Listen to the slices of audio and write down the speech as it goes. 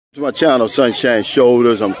To my channel, Sunshine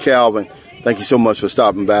Shoulders. I'm Calvin. Thank you so much for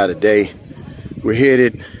stopping by today. We're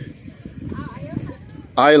headed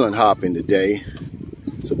island hopping today.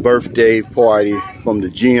 It's a birthday party from the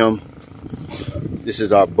gym. This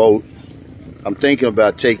is our boat. I'm thinking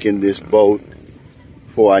about taking this boat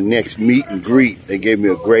for our next meet and greet. They gave me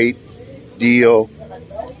a great deal,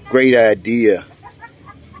 great idea.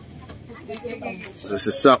 This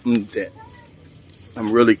is something that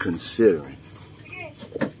I'm really considering.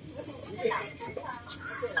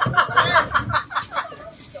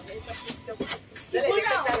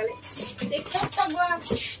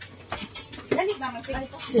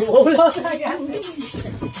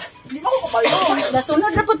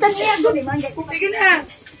 Nasunod na po taniya doon. Sige na.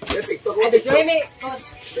 Join me.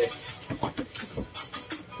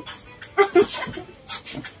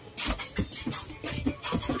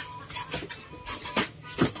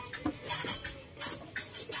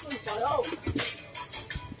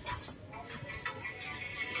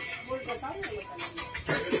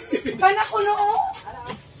 Pana ko noo.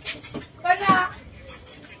 Pana.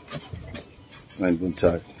 Ein guten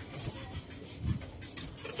Tag.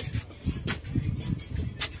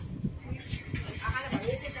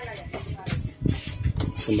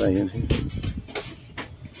 Somebody in here.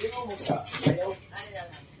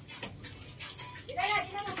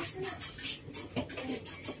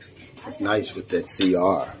 It's nice with that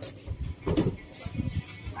CR.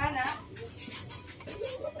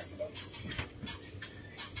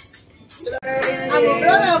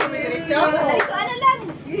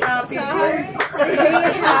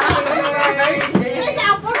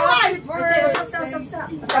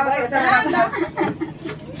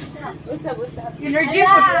 Energy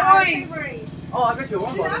for Troy. Oh, I bet you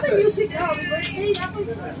one. Is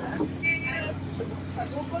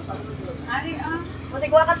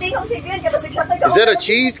that a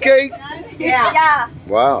cheesecake? Yeah.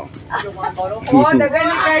 Wow. Oh, the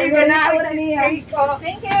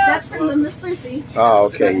thank you. That's from the Mr. C. Oh,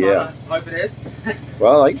 okay, yeah. Hope it is.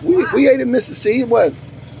 Well, like we ate at Mr. C, what,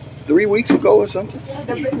 3 weeks ago or something?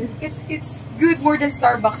 It's good more than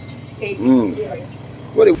Starbucks cheesecake.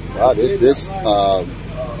 Wow, this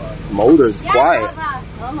motor's quiet.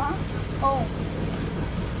 Oh.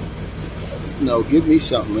 No, give me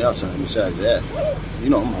something else besides that. You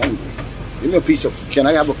know, I'm hungry. Give me a piece of, can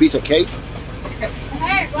I have a piece of cake?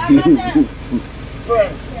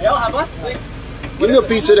 Give me a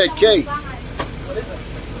piece of that cake. What is it?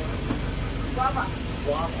 Guava.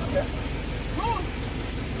 Okay.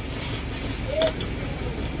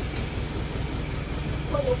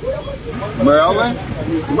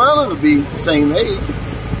 Maryland will be the same age,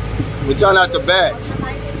 but y'all not the batch.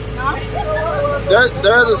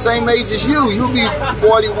 They're the same age as you. You'll be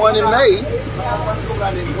 41 in May.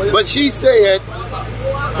 But she said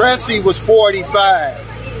Pressy was 45.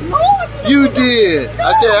 You did.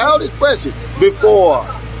 I said, how old is Pressy? Before.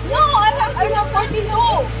 No, I'm 42.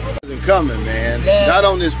 It's coming, man. Yeah. Not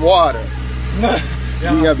on this water. Yeah.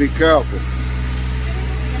 You gotta be careful.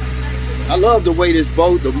 I love the way this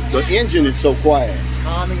boat, the engine is so quiet. It's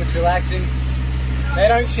calming, it's relaxing. They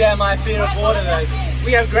don't share my fear of water though.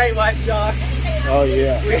 We have great white sharks. Oh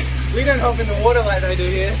yeah. We don't hop in the water like they do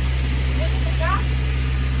here.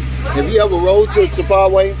 Have you ever rode to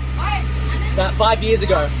Sandbar? About 5 years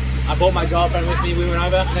ago, I brought my girlfriend with me, we went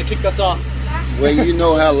over and they kicked us off. Well, you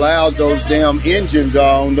know how loud those damn engines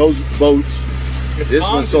are on those boats. This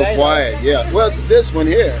one's so quiet, though. Yeah. Well, this one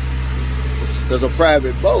here, there's a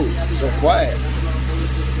private boat, it's so quiet.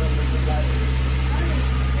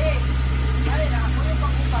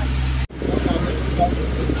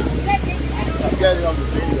 I got it on the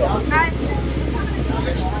video.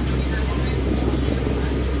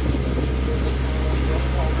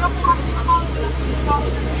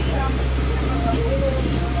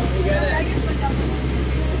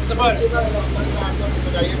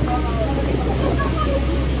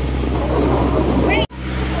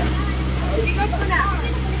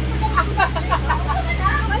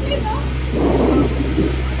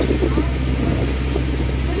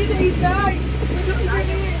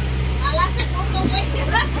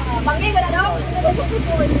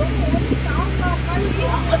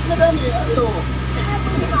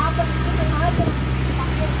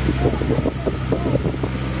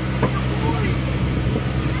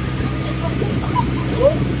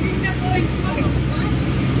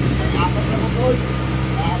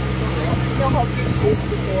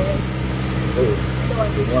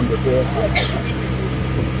 One before.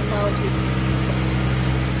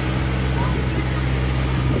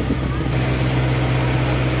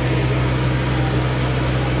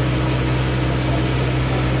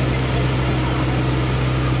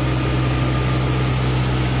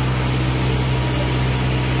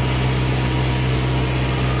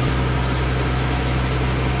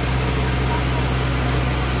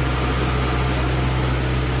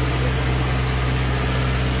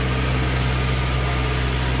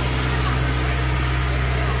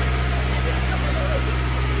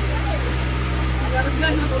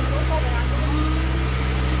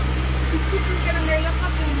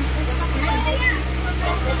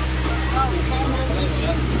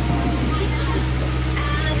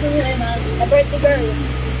 A birthday girl.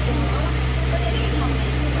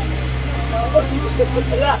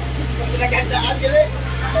 Wala. Pinagandaan ka rin.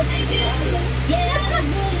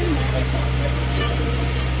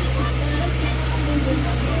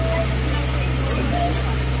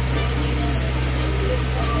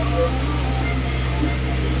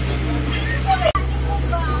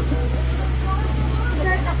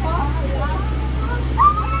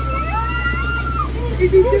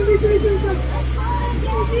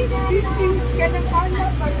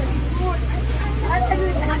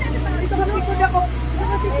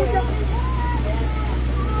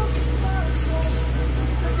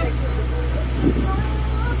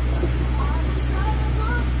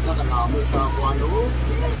 Nakalamoy sa ako ano.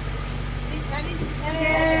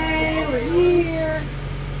 Hey, we're here.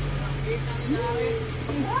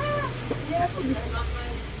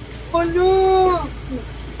 Oh no!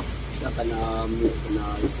 Nakalamoy na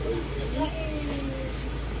isa.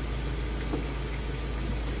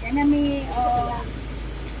 Yan na may,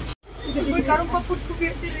 uy, karong papud ko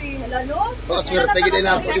biyot rin. Lalo? Pakaswerte gini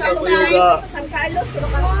na ako di pa ko yoga. Sa San Carlos, pero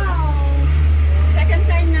karong. Second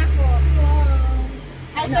time na ako.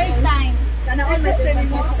 Ay, third time. Sana all my friend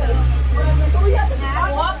mo.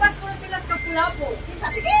 Wapas ko na sila sa Kulapo.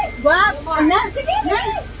 Sige! Wap! Ana? Sige!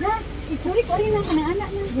 Na! Itsuri ko rin lang ka na anak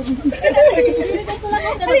niya. Hindi ka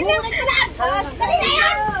Kulapo. Dali na! Dali na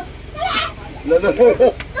yan! Lalo.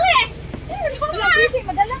 Wala, busy.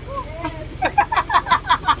 Madala ko.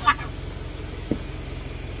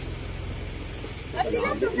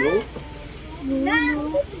 No?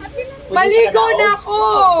 Maligo na ako!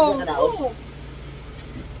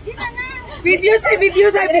 Video.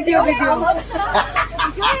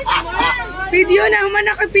 Video na, human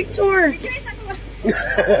naka-picture.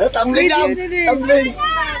 Tumbling na. Tumbling.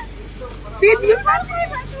 Video na.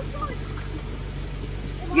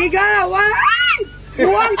 Gigawan!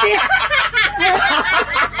 Buwang siya!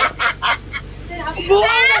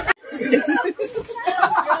 Buwang!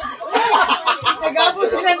 Nagabo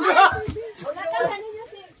sila bro!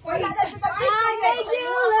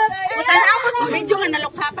 Tanapos ko video nga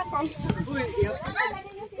nalukapa ko.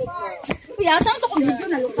 Uy, asan to kung video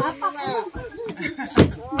nalukapa ko?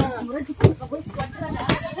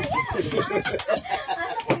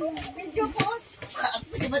 Video po.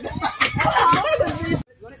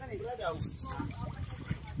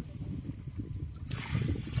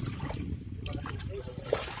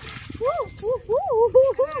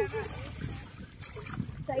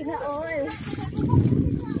 China oil.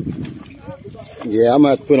 Yeah, I'm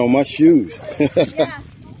gonna have to put on my shoes. Yeah.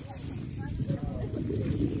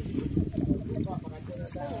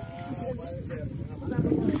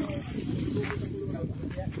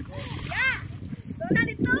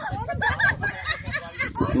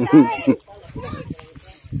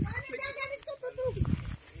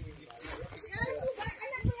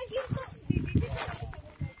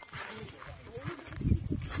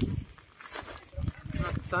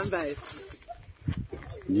 Sandbar.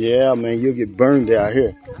 Yeah, man, you'll get burned out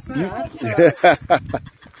here.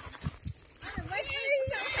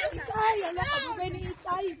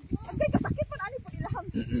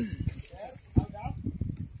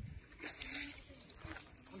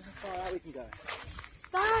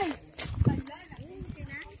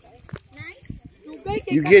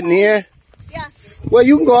 You getting in? Yeah. Well,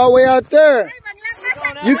 you can go all the way out there.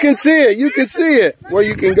 You can see it. You can see it. Where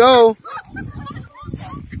you can go.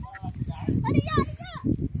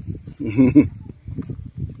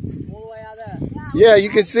 Yeah, you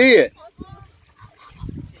can see it.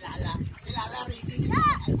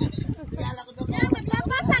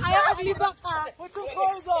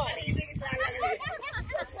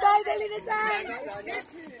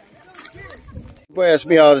 People ask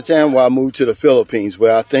me all the time why I moved to the Philippines.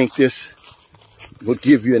 Well, I think this will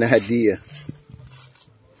give you an idea.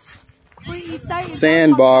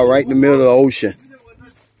 Sandbar right in the middle of the ocean.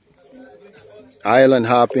 Island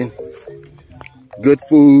hopping. Good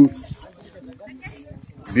food.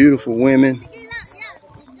 Beautiful women.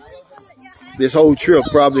 This whole trip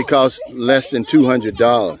probably cost less than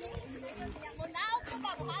 $200.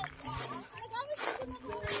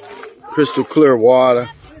 Crystal clear water.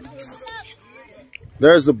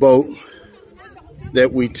 There's the boat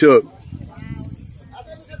that we took.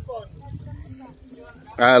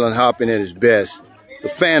 Island hopping at its best. The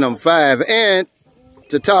Phantom 5. And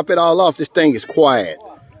to top it all off, this thing is quiet.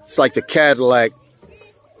 It's like the Cadillac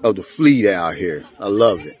of the fleet out here. I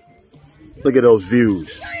love it. Look at those views.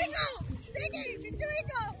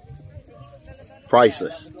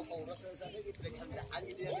 Priceless.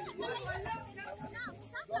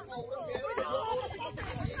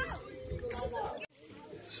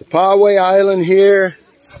 Sapaway Island here.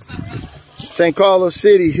 St. Carlos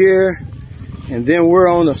City here, and then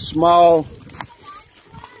we're on a small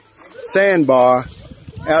sandbar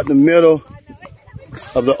out in the middle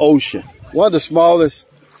of the ocean. One of the smallest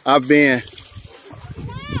I've been,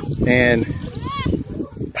 and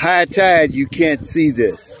high tide you can't see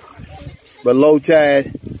this, but low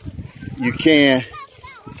tide you can.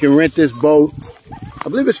 You can rent this boat. I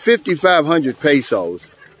believe it's 5,500 pesos.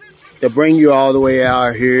 They'll bring you all the way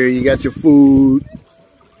out here. You got your food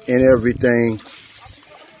and everything.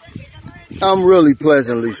 I'm really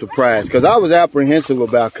pleasantly surprised because I was apprehensive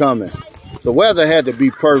about coming. The weather had to be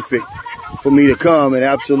perfect for me to come, and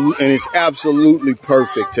it's absolutely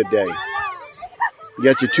perfect today. You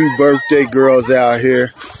got your 2 birthday girls out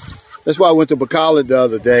here. That's why I went to Bacala the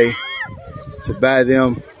other day to buy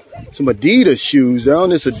them some Adidas shoes. They're on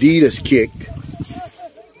this Adidas kick.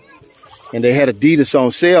 And they had Adidas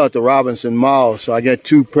on sale at the Robinson Mall. So I got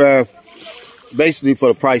 2 pair, basically for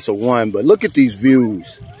the price of 1. But look at these views.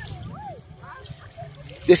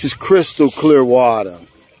 This is crystal clear water.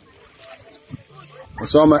 And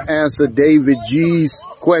so I'm going to answer David G's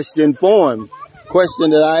question for him.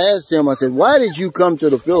 Question that I asked him. I said, why did you come to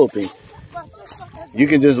the Philippines? You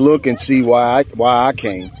can just look and see why I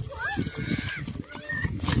came.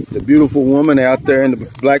 The beautiful woman out there in the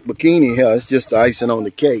black bikini here, it's just the icing on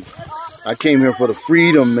the cake. I came here for the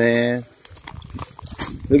freedom, man.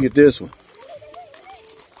 Look at this one.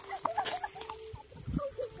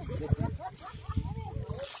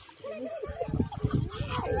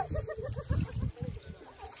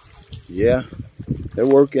 Yeah, they're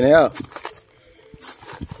working out.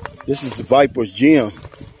 This is the Viper's Gym.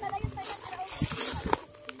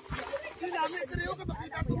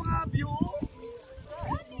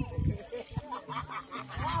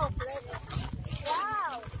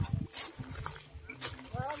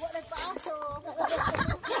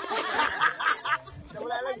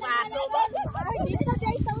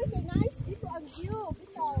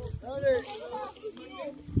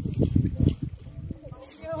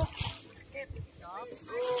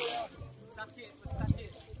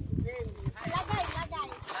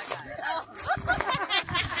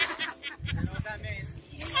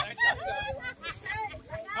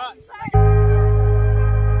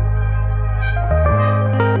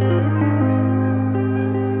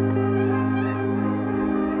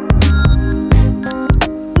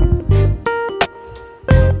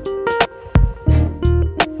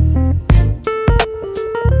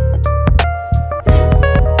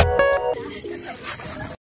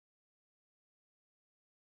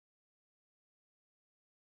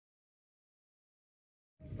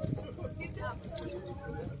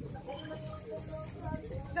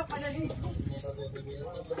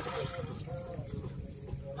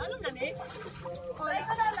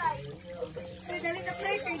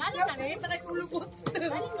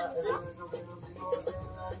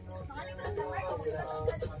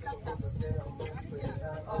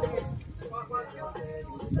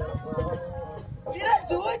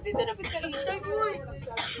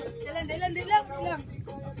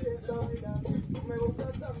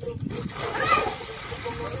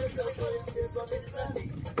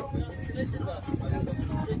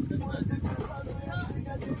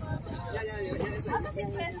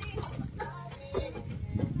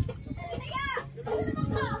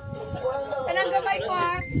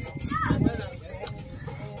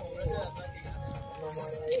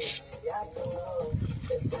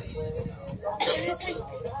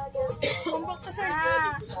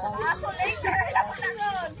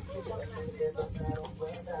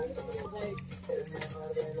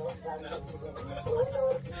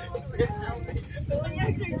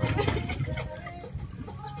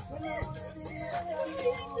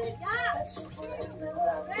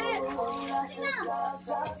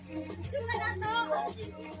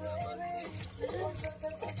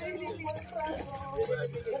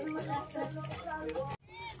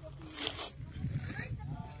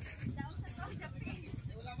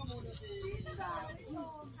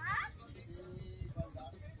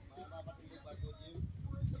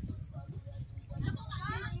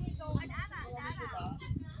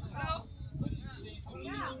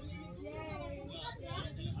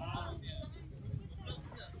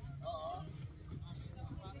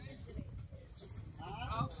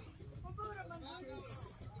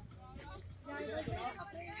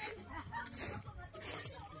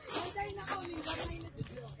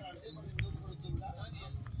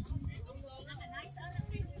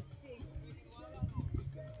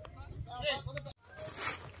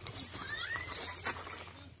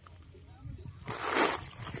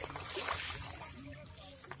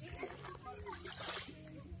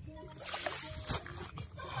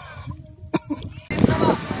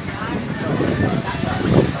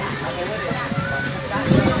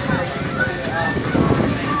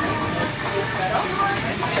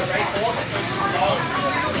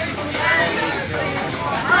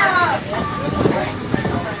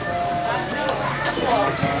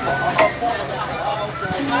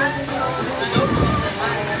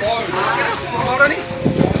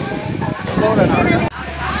 Florida nih.